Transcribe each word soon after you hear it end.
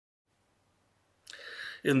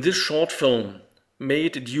In this short film,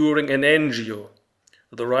 made during an angio,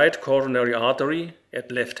 the right coronary artery,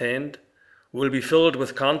 at left hand, will be filled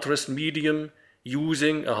with contrast medium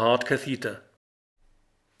using a heart catheter.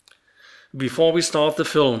 Before we start the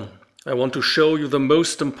film, I want to show you the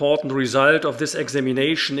most important result of this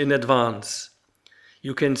examination in advance.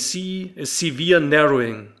 You can see a severe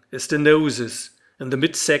narrowing, a stenosis, in the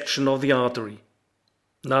midsection of the artery.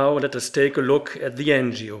 Now let us take a look at the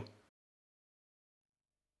angio.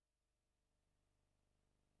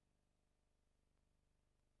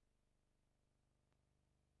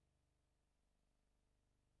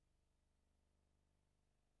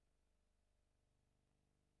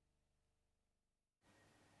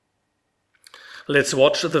 Let's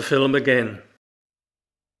watch the film again.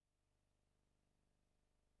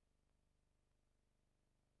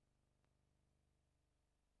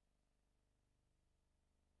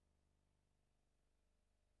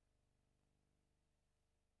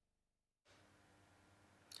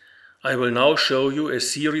 I will now show you a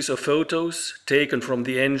series of photos taken from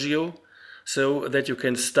the angio so that you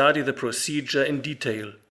can study the procedure in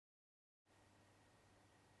detail.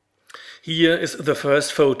 Here is the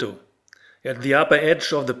first photo. At the upper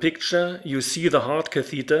edge of the picture you see the heart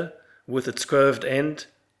catheter with its curved end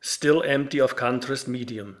still empty of contrast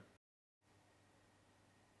medium.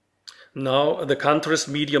 Now the contrast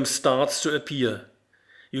medium starts to appear.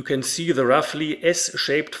 You can see the roughly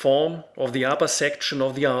S-shaped form of the upper section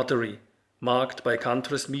of the artery, marked by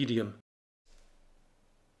contrast medium.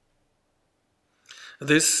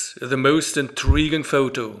 This is the most intriguing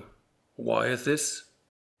photo. Why is this?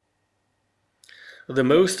 The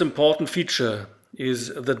most important feature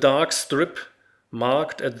is the dark strip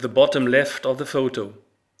marked at the bottom left of the photo.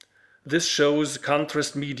 This shows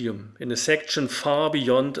contrast medium in a section far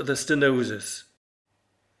beyond the stenosis.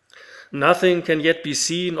 Nothing can yet be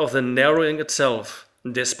seen of the narrowing itself.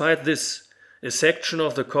 Despite this, a section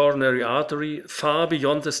of the coronary artery far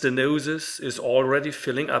beyond the stenosis is already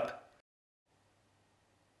filling up.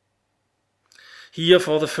 Here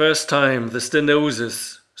for the first time the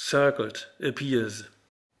stenosis, circled, appears.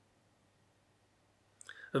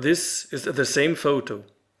 This is the same photo.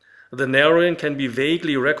 The narrowing can be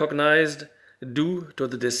vaguely recognized due to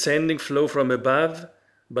the descending flow from above,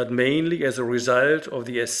 but mainly as a result of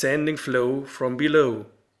the ascending flow from below.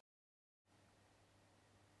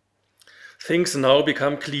 Things now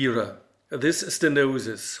become clearer. This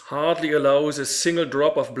stenosis hardly allows a single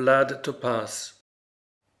drop of blood to pass.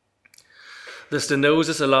 The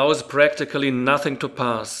stenosis allows practically nothing to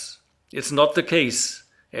pass. It's not the case,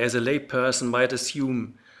 as a layperson might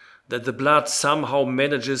assume, that the blood somehow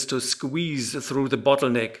manages to squeeze through the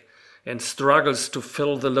bottleneck and struggles to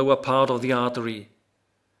fill the lower part of the artery.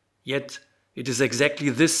 Yet it is exactly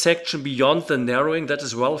this section beyond the narrowing that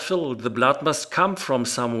is well filled. The blood must come from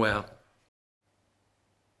somewhere.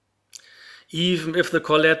 Even if the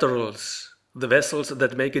collaterals, the vessels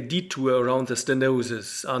that make a detour around the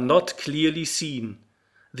stenosis, are not clearly seen,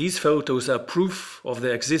 these photos are proof of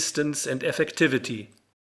their existence and effectivity.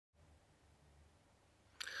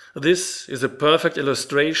 This is a perfect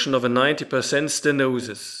illustration of a 90%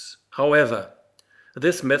 stenosis. However,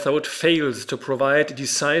 this method fails to provide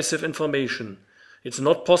decisive information. It's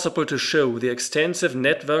not possible to show the extensive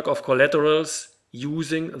network of collaterals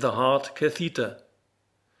using the heart catheter.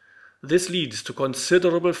 This leads to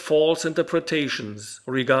considerable false interpretations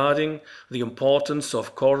regarding the importance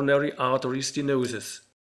of coronary artery stenosis.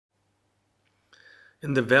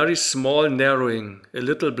 In the very small narrowing, a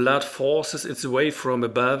little blood forces its way from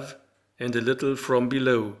above and a little from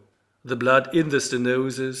below. The blood in the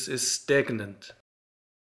stenosis is stagnant.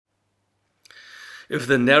 If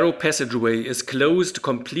the narrow passageway is closed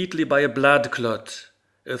completely by a blood clot,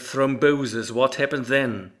 a thrombosis, what happens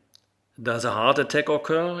then? Does a heart attack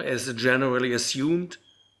occur, as generally assumed?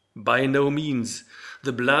 By no means.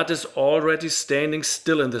 The blood is already standing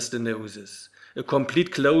still in the stenosis. A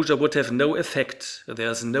complete closure would have no effect. There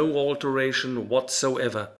is no alteration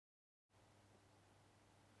whatsoever.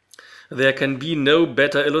 There can be no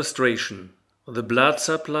better illustration. The blood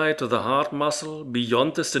supply to the heart muscle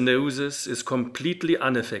beyond the stenosis is completely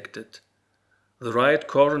unaffected. The right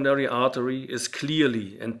coronary artery is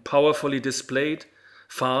clearly and powerfully displayed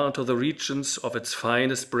far into the regions of its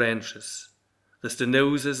finest branches. The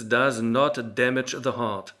stenosis does not damage the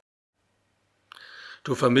heart.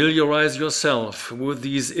 To familiarize yourself with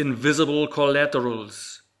these invisible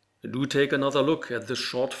collaterals, do take another look at this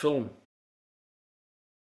short film.